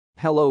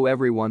Hello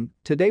everyone,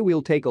 today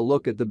we'll take a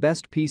look at the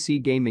best PC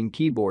gaming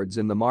keyboards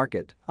in the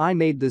market. I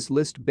made this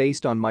list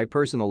based on my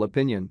personal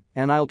opinion,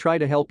 and I'll try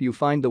to help you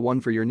find the one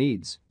for your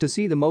needs. To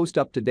see the most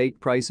up-to-date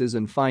prices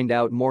and find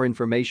out more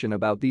information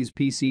about these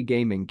PC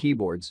gaming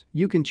keyboards,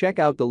 you can check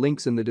out the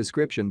links in the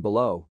description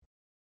below.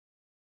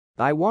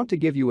 I want to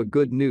give you a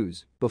good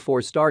news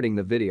before starting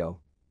the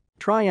video.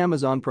 Try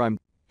Amazon Prime.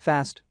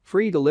 Fast,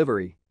 free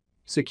delivery,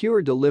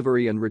 secure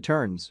delivery and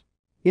returns.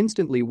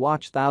 Instantly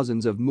watch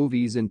thousands of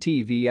movies and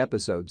TV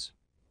episodes.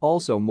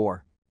 Also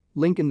more.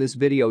 Link in this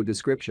video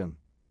description.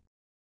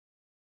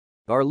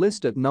 Our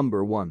list at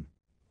number 1.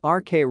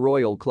 RK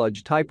Royal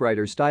KLUDGE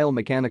Typewriter Style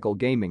Mechanical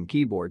Gaming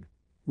Keyboard.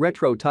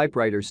 Retro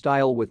typewriter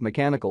style with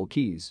mechanical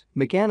keys,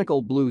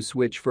 mechanical blue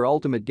switch for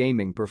ultimate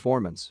gaming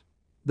performance.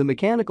 The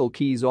mechanical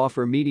keys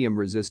offer medium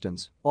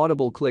resistance,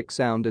 audible click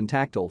sound and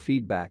tactile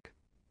feedback.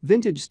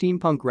 Vintage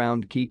steampunk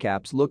round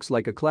keycaps looks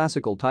like a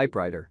classical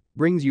typewriter,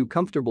 brings you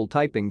comfortable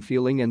typing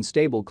feeling and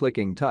stable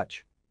clicking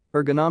touch.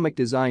 Ergonomic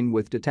design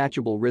with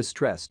detachable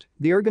wrist rest.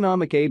 The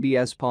ergonomic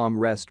ABS palm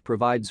rest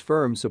provides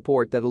firm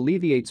support that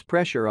alleviates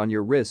pressure on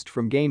your wrist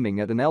from gaming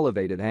at an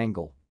elevated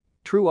angle.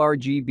 True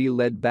RGB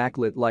LED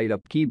backlit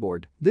light-up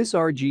keyboard. This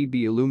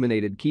RGB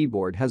illuminated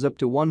keyboard has up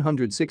to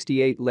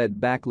 168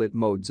 LED backlit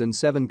modes and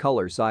 7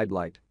 color side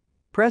light.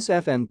 Press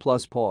FN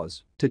plus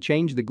pause to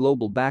change the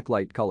global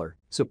backlight color,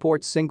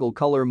 supports single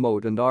color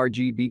mode and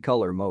RGB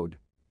color mode.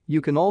 You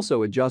can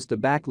also adjust the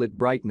backlit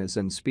brightness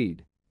and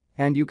speed.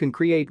 And you can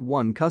create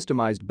one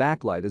customized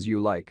backlight as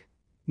you like.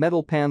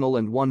 Metal panel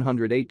and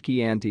 108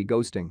 key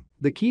anti-ghosting.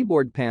 The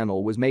keyboard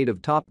panel was made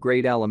of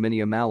top-grade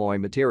aluminium alloy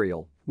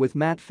material with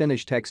matte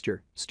finish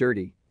texture,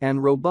 sturdy,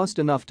 and robust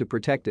enough to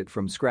protect it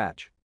from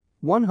scratch.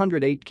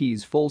 108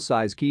 keys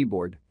full-size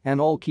keyboard and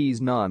all keys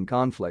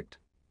non-conflict.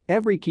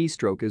 Every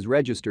keystroke is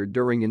registered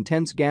during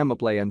intense gamma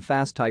play and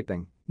fast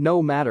typing,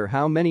 no matter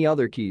how many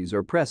other keys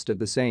are pressed at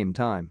the same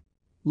time.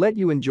 Let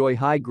you enjoy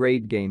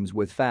high-grade games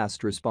with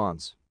fast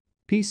response.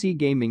 PC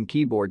gaming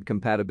keyboard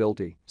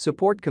compatibility.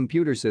 Support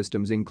computer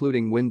systems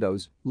including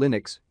Windows,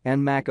 Linux,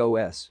 and Mac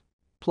OS.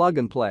 Plug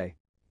and play.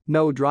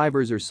 No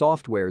drivers or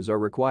softwares are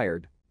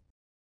required.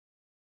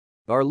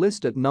 Our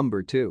list at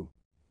number 2.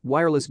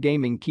 Wireless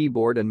gaming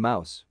keyboard and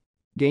mouse.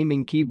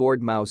 Gaming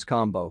keyboard mouse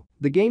combo.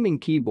 The gaming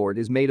keyboard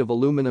is made of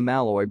aluminum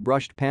alloy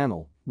brushed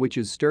panel, which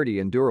is sturdy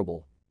and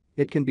durable.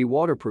 It can be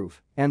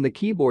waterproof, and the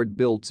keyboard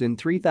built-in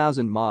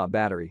 3000 mAh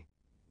battery.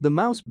 The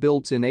mouse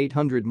built-in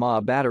 800 mAh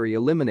battery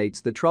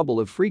eliminates the trouble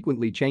of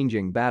frequently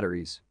changing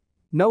batteries.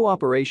 No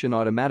operation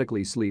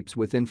automatically sleeps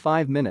within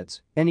 5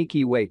 minutes, any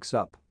key wakes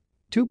up.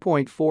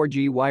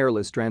 2.4G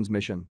wireless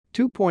transmission.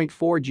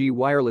 2.4G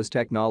wireless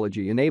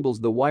technology enables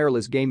the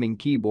wireless gaming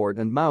keyboard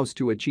and mouse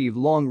to achieve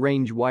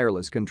long-range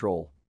wireless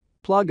control.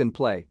 Plug and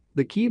play.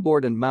 The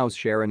keyboard and mouse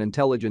share an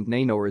intelligent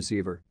nano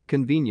receiver,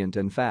 convenient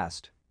and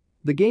fast.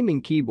 The gaming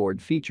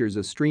keyboard features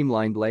a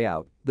streamlined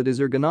layout that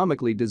is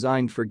ergonomically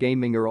designed for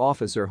gaming or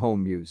office or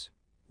home use.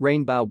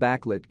 Rainbow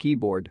backlit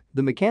keyboard.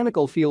 The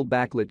mechanical field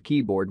backlit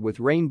keyboard with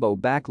rainbow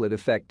backlit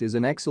effect is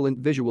an excellent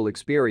visual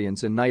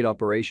experience in night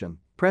operation.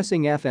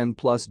 Pressing FN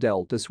plus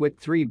del to switch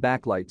 3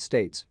 backlight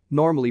states,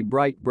 normally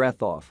bright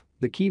breath off,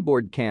 the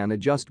keyboard can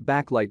adjust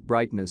backlight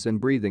brightness and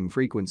breathing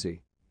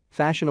frequency.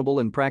 Fashionable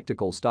and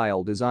practical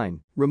style design.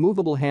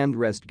 Removable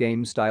handrest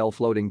game style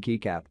floating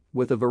keycap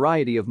with a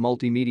variety of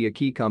multimedia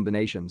key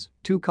combinations,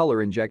 2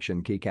 color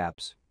injection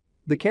keycaps.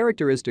 The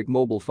characteristic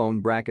mobile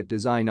phone bracket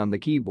design on the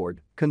keyboard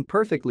can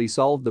perfectly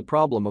solve the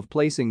problem of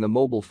placing the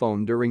mobile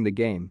phone during the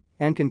game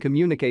and can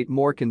communicate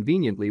more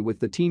conveniently with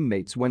the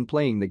teammates when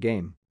playing the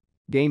game.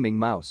 Gaming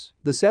mouse.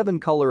 The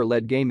 7-color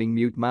LED gaming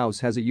mute mouse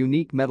has a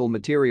unique metal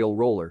material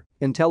roller,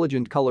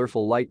 intelligent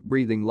colorful light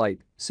breathing light,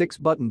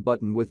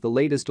 6-button with the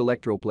latest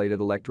electroplated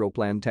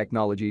electroplan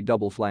technology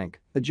double flank,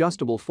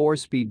 adjustable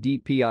 4-speed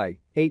DPI,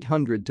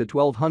 800 to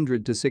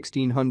 1200 to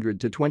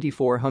 1600 to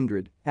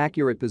 2400,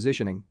 accurate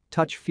positioning,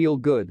 touch feel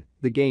good,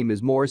 the game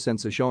is more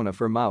sensationa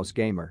for mouse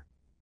gamer.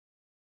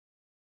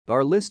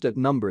 Our list at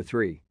number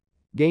 3.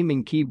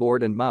 Gaming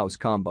keyboard and mouse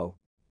combo.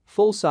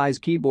 Full-size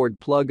keyboard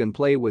plug and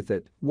play with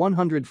it,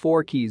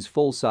 104 keys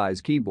full-size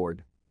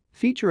keyboard.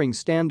 Featuring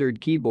standard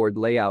keyboard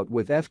layout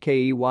with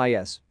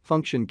FKEYS,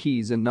 function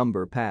keys and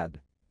number pad.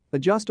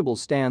 Adjustable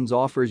stands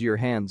offers your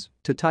hands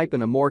to type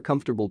in a more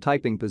comfortable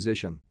typing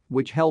position,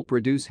 which help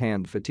reduce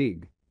hand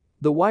fatigue.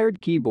 The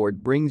wired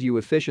keyboard brings you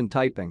efficient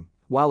typing,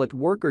 while at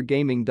work or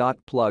gaming.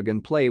 Plug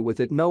and play with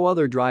it, no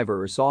other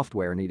driver or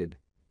software needed.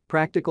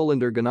 Practical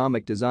and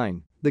ergonomic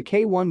design. The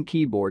K1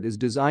 keyboard is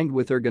designed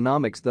with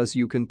ergonomics, thus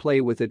you can play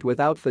with it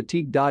without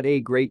fatigue. A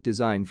great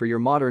design for your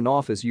modern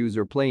office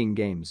user playing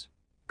games.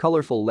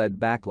 Colorful LED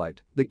backlight.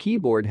 The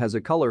keyboard has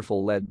a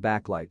colorful LED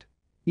backlight.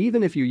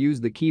 Even if you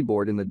use the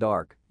keyboard in the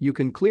dark, you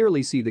can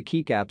clearly see the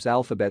keycaps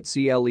alphabet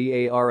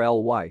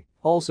CLEARLY,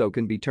 also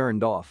can be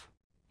turned off.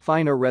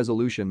 Finer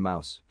resolution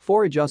mouse.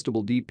 4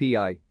 adjustable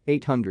DPI,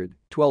 800,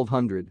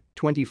 1200,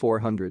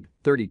 2400,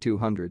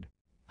 3200.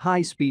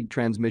 High-speed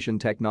transmission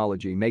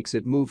technology makes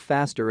it move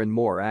faster and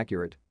more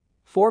accurate.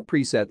 4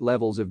 preset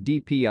levels of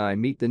DPI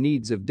meet the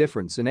needs of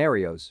different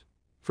scenarios.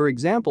 For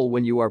example,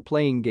 when you are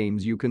playing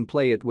games, you can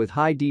play it with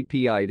high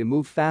DPI to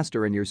move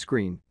faster in your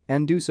screen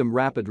and do some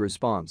rapid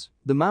response.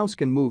 The mouse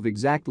can move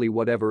exactly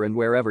whatever and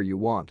wherever you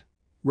want.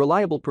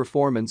 Reliable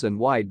performance and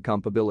wide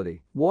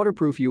compatibility.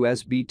 Waterproof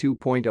USB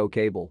 2.0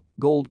 cable,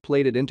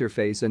 gold-plated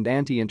interface and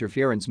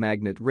anti-interference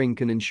magnet ring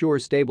can ensure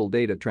stable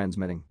data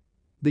transmitting.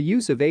 The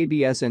use of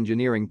ABS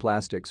engineering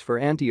plastics for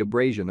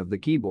anti-abrasion of the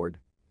keyboard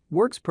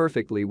works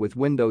perfectly with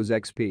Windows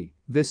XP,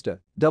 Vista,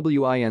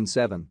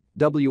 Win7,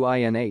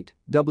 Win8,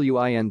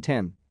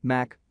 Win10,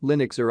 Mac,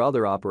 Linux or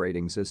other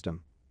operating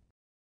system.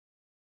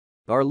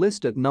 Our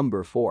list at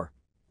number 4.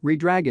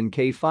 Redragon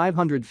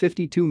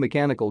K552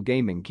 Mechanical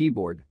Gaming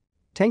Keyboard.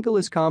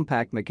 Tankless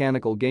Compact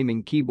Mechanical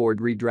Gaming Keyboard.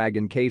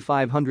 Redragon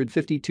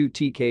K552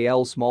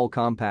 TKL. Small,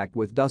 compact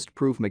with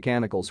dust-proof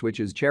mechanical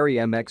switches. Cherry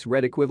MX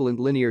Red equivalent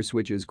linear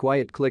switches.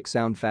 Quiet click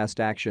sound. Fast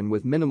action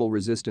with minimal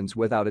resistance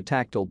without a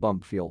tactile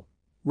bump feel.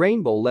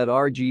 Rainbow LED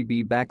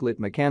RGB backlit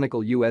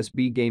mechanical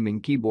USB gaming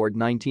keyboard.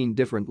 19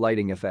 different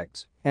lighting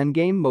effects and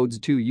game modes.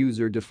 2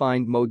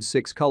 user-defined modes.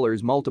 6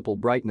 colors. Multiple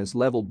brightness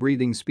level.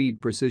 Breathing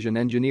speed. Precision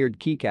engineered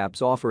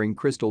keycaps offering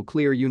crystal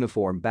clear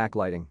uniform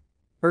backlighting.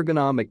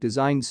 Ergonomic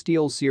design.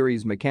 Steel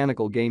series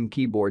mechanical game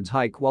keyboards.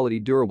 High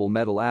quality durable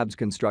metal ABS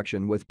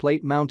construction with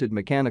plate-mounted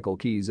mechanical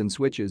keys and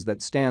switches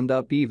that stand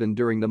up even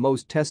during the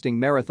most testing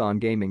marathon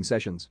gaming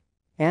sessions.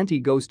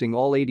 Anti-ghosting.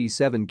 All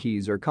 87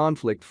 keys are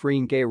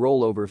conflict-free.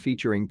 Rollover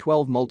featuring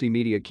 12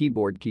 multimedia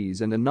keyboard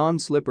keys and a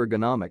non-slip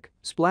ergonomic,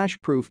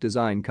 splash-proof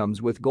design.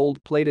 Comes with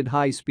gold-plated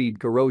high-speed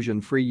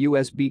corrosion-free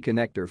USB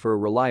connector for a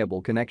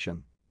reliable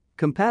connection.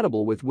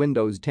 Compatible with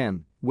Windows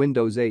 10,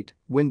 Windows 8,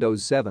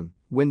 Windows 7,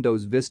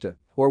 Windows Vista,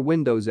 or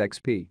Windows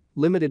XP.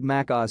 Limited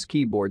macOS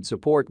keyboard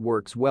support.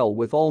 Works well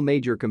with all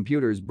major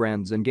computers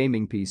brands and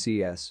gaming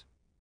PCs.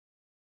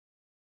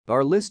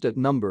 Our list at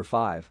number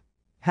 5.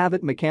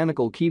 Havit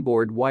Mechanical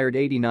Keyboard Wired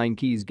 89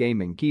 Keys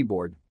Gaming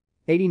Keyboard.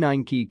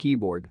 89-key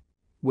keyboard.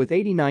 With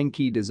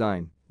 89-key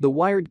design, the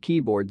wired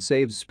keyboard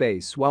saves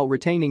space while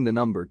retaining the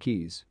number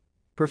keys.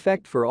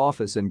 Perfect for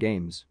office and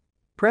games.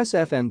 Press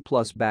FN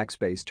plus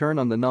backspace. Turn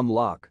on the num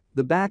lock.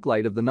 The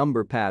backlight of the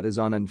number pad is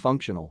on and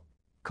functional.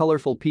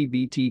 Colorful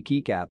PBT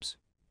keycaps.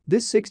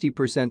 This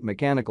 60%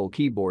 mechanical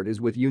keyboard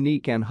is with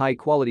unique and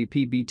high-quality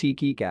PBT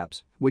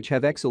keycaps, which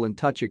have excellent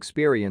touch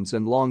experience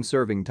and long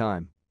serving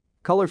time.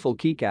 Colorful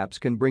keycaps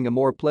can bring a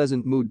more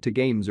pleasant mood to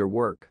games or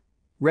work.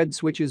 Red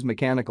switches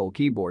mechanical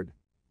keyboard.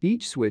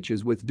 Each switch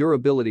is with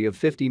durability of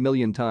 50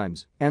 million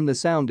times, and the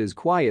sound is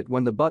quiet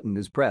when the button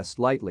is pressed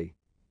lightly.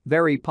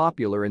 Very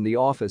popular in the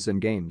office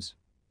and games.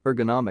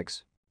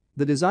 Ergonomics.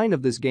 The design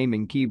of this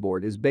gaming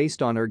keyboard is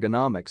based on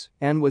ergonomics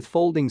and with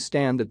folding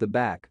stand at the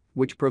back,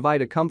 which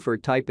provide a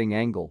comfort typing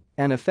angle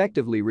and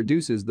effectively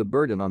reduces the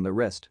burden on the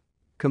wrist.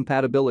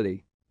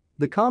 Compatibility.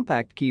 The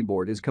compact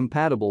keyboard is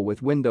compatible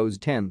with Windows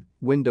 10,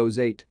 Windows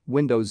 8,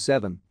 Windows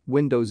 7,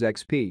 Windows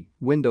XP,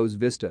 Windows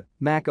Vista,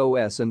 Mac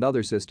OS and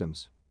other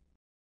systems.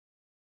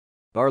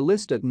 Our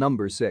list at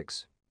number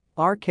 6.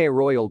 RK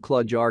Royal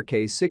KLUDGE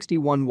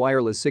RK61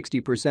 Wireless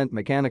 60%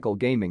 Mechanical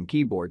Gaming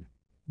Keyboard.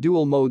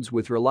 Dual modes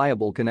with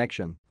reliable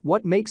connection.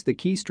 What makes the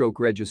keystroke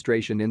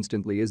registration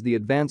instantly is the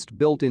advanced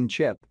built-in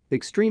chip,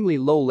 extremely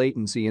low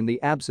latency and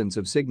the absence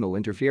of signal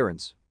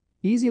interference.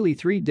 Easily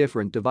 3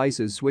 different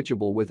devices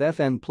switchable with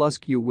FN plus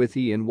Q with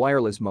E in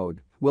wireless mode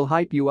will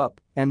hype you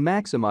up and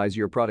maximize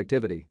your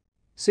productivity.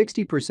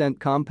 60%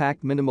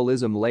 compact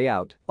minimalism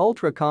layout.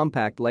 Ultra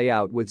compact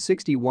layout with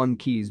 61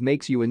 keys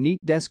makes you a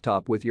neat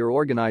desktop with your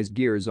organized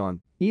gears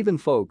on. Even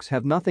folks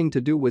have nothing to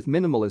do with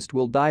minimalist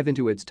will dive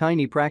into its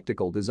tiny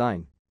practical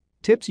design.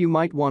 Tips you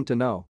might want to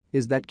know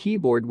is that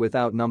keyboard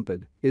without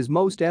numpad is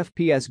most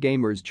FPS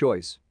gamers'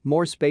 choice.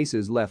 More space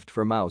is left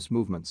for mouse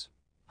movements.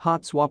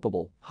 Hot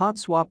swappable. Hot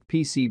swap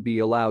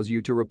PCB allows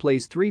you to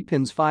replace 3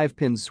 pins 5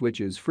 pins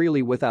switches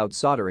freely without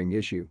soldering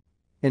issue.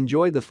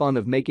 Enjoy the fun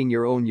of making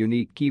your own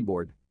unique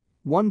keyboard.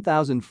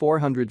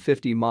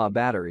 1450 mAh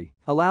battery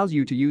allows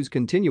you to use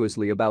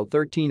continuously about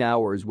 13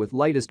 hours with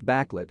lightest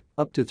backlit,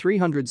 up to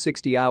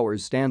 360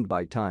 hours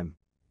standby time.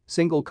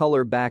 Single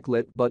color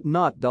backlit but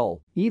not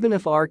dull. Even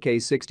if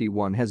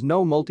RK61 has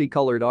no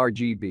multicolored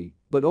RGB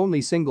but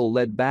only single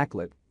LED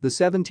backlit, the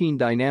 17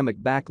 dynamic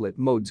backlit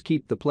modes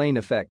keep the plain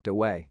effect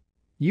away.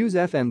 Use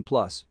FN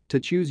Plus to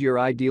choose your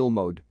ideal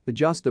mode,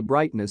 adjust the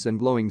brightness and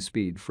glowing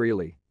speed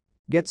freely.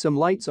 Get some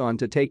lights on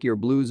to take your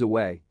blues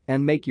away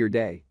and make your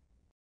day.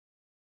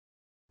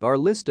 Our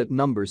list at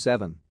number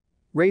 7.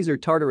 Razer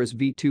Tartarus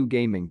V2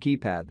 Gaming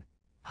Keypad.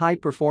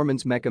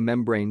 High-performance mecha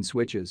membrane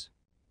switches.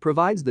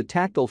 Provides the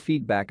tactile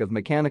feedback of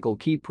mechanical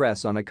key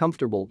press on a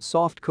comfortable,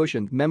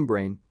 soft-cushioned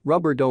membrane,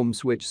 rubber dome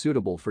switch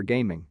suitable for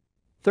gaming.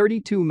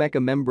 32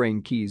 mecha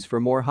membrane keys for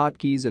more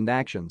hotkeys and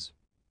actions.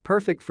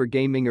 Perfect for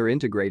gaming or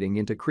integrating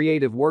into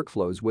creative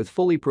workflows with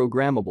fully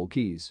programmable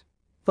keys.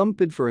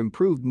 Thumbpad for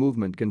improved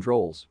movement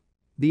controls.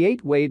 The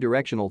 8-way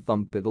directional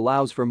thumbpad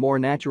allows for more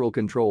natural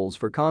controls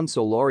for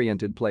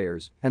console-oriented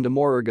players and a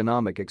more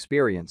ergonomic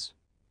experience.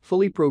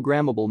 Fully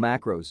programmable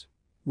macros.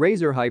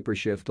 Razer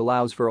Hypershift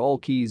allows for all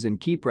keys and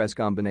key press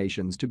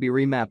combinations to be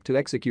remapped to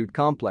execute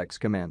complex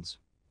commands.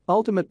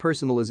 Ultimate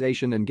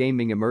personalization and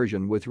gaming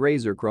immersion with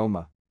Razer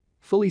Chroma.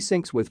 Fully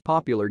syncs with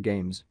popular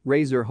games,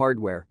 Razer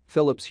hardware,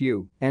 Philips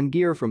Hue, and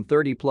gear from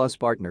 30+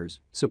 partners,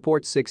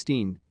 supports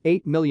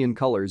 16.8 million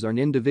colors on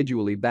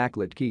individually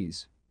backlit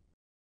keys.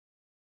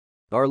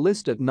 Our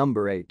list at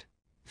number 8.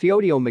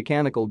 Fiodio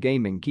Mechanical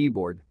Gaming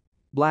Keyboard.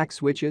 Black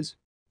switches?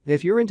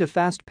 If you're into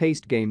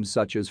fast-paced games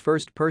such as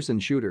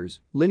first-person shooters,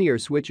 linear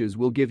switches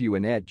will give you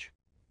an edge.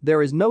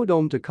 There is no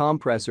dome to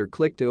compress or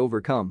click to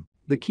overcome.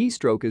 The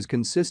keystroke is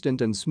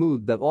consistent and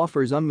smooth that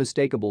offers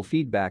unmistakable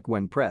feedback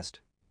when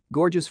pressed.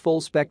 Gorgeous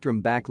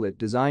full-spectrum backlit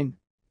design?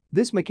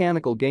 This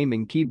mechanical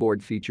gaming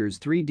keyboard features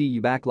 3D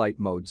backlight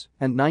modes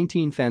and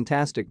 19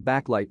 fantastic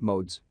backlight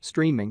modes,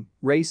 streaming,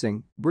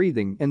 racing,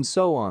 breathing, and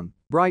so on.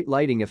 Bright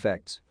lighting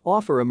effects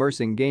offer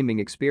immersing gaming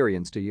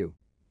experience to you.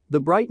 The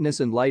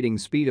brightness and lighting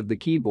speed of the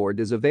keyboard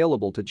is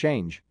available to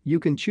change. You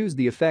can choose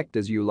the effect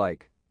as you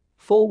like.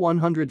 Full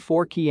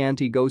 104-key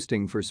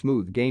anti-ghosting for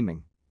smooth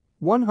gaming.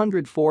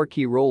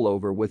 104-key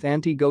rollover with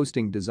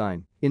anti-ghosting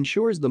design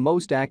ensures the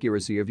most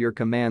accuracy of your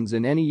commands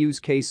in any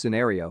use case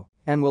scenario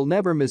and will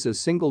never miss a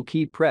single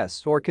key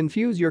press or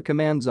confuse your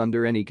commands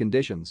under any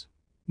conditions.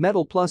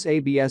 Metal plus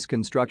ABS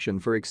construction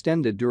for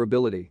extended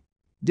durability.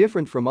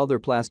 Different from other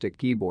plastic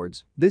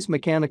keyboards, this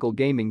mechanical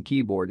gaming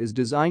keyboard is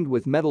designed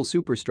with metal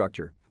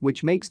superstructure,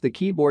 which makes the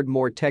keyboard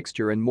more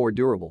texture and more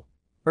durable.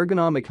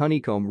 Ergonomic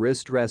honeycomb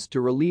wrist rest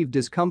to relieve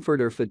discomfort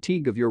or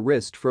fatigue of your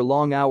wrist for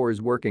long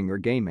hours working or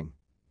gaming.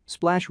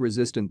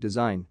 Splash-resistant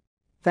design.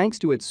 Thanks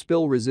to its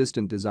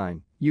spill-resistant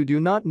design, you do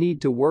not need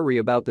to worry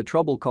about the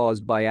trouble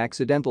caused by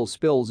accidental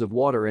spills of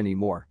water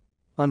anymore.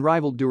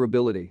 Unrivaled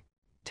durability.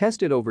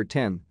 Tested over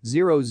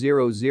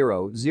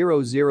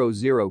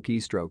 10,000,000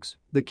 keystrokes,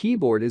 the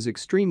keyboard is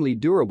extremely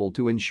durable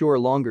to ensure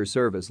longer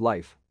service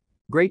life.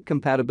 Great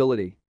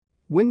compatibility.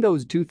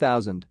 Windows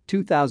 2000,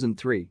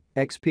 2003,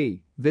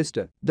 XP,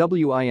 Vista,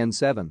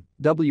 Win7,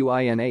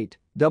 Win8,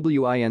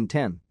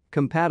 Win10,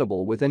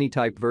 compatible with any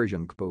type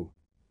version KPU.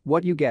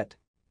 What you get?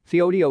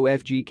 Fiodio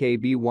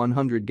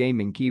FGKB100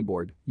 Gaming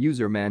Keyboard,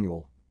 User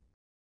Manual.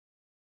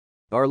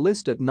 Our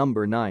list at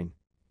number 9.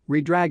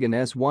 Redragon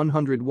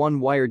S101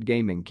 Wired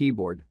Gaming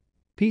Keyboard.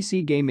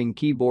 PC gaming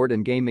keyboard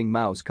and gaming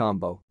mouse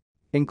combo.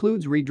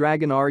 Includes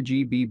Redragon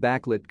RGB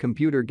backlit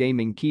computer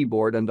gaming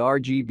keyboard and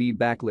RGB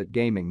backlit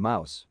gaming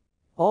mouse.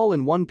 All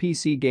in one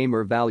PC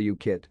gamer value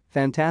kit,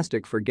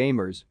 fantastic for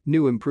gamers,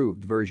 new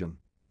improved version.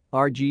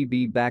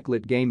 RGB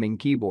backlit gaming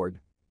keyboard.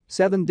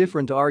 7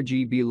 different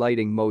RGB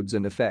lighting modes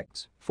and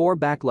effects, 4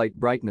 backlight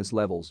brightness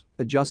levels,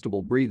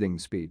 adjustable breathing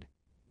speed.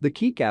 The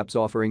keycaps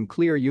offering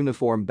clear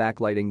uniform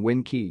backlighting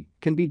when key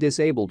can be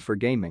disabled for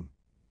gaming.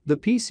 The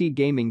PC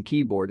gaming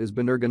keyboard has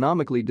been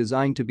ergonomically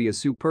designed to be a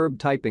superb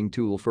typing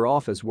tool for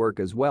office work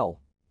as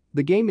well.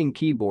 The gaming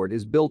keyboard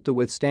is built to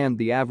withstand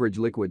the average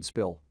liquid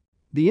spill.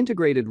 The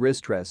integrated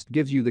wrist rest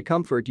gives you the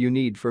comfort you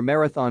need for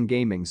marathon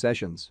gaming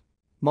sessions.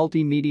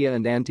 Multimedia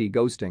and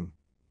anti-ghosting.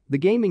 The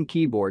gaming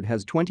keyboard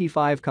has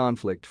 25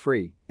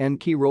 conflict-free and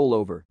key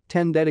rollover,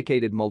 10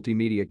 dedicated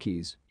multimedia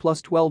keys,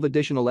 plus 12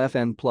 additional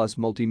FN plus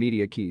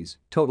multimedia keys,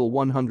 total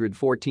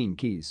 114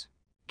 keys.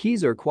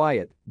 Keys are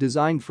quiet,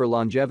 designed for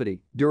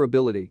longevity,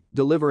 durability,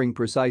 delivering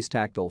precise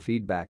tactile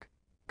feedback.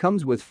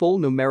 Comes with full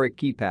numeric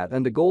keypad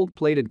and a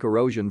gold-plated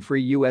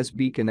corrosion-free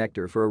USB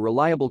connector for a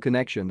reliable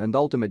connection and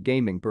ultimate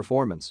gaming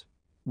performance.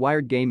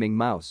 Wired gaming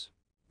mouse.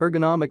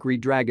 Ergonomic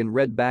Redragon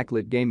Red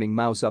backlit gaming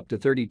mouse up to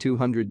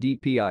 3200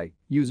 dpi,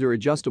 user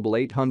adjustable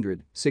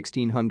 800,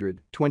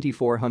 1600,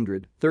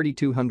 2400,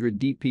 3200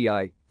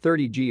 dpi,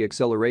 30G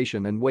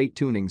acceleration and weight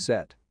tuning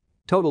set.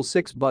 Total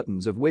 6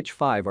 buttons of which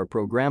 5 are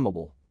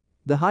programmable.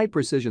 The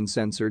high-precision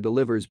sensor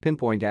delivers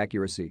pinpoint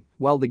accuracy,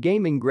 while the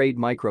gaming-grade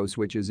micro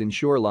switches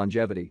ensure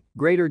longevity,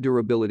 greater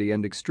durability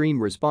and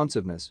extreme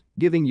responsiveness,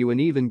 giving you an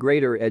even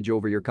greater edge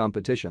over your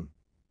competition.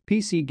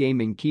 PC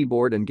gaming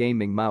keyboard and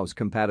gaming mouse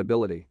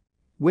compatibility.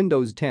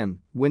 Windows 10,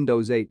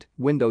 Windows 8,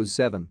 Windows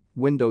 7,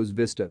 Windows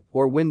Vista,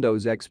 or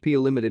Windows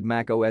XP Limited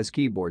Mac OS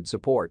keyboard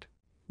support.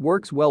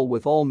 Works well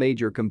with all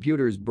major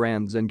computers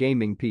brands and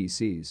gaming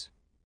PCs.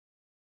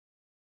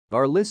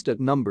 Our list at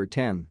number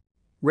 10.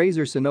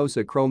 Razer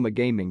Cynosa Chroma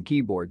Gaming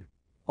Keyboard.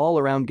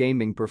 All-around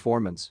gaming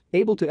performance,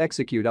 able to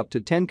execute up to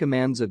 10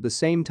 commands at the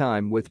same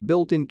time with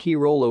built-in key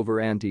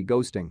rollover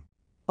anti-ghosting.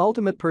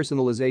 Ultimate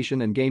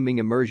personalization and gaming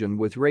immersion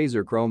with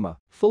Razer Chroma,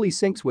 fully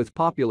syncs with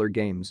popular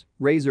games,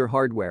 Razer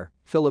hardware,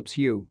 Philips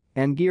Hue,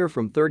 and gear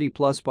from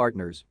 30+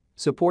 partners,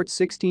 supports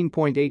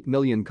 16.8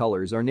 million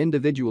colors on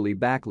individually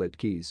backlit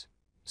keys.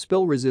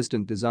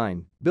 Spill-resistant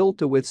design, built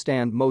to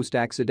withstand most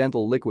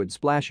accidental liquid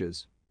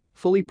splashes.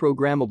 Fully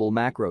programmable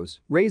macros,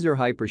 Razer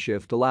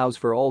Hypershift allows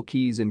for all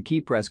keys and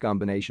key press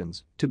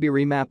combinations to be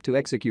remapped to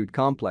execute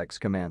complex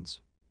commands.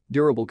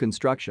 Durable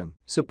construction,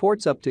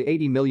 supports up to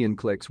 80 million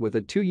clicks with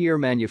a 2-year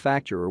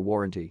manufacturer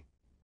warranty.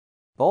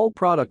 All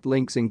product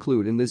links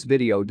include in this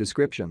video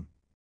description.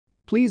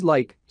 Please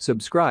like,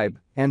 subscribe,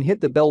 and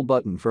hit the bell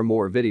button for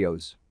more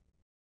videos.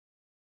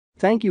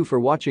 Thank you for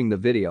watching the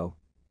video.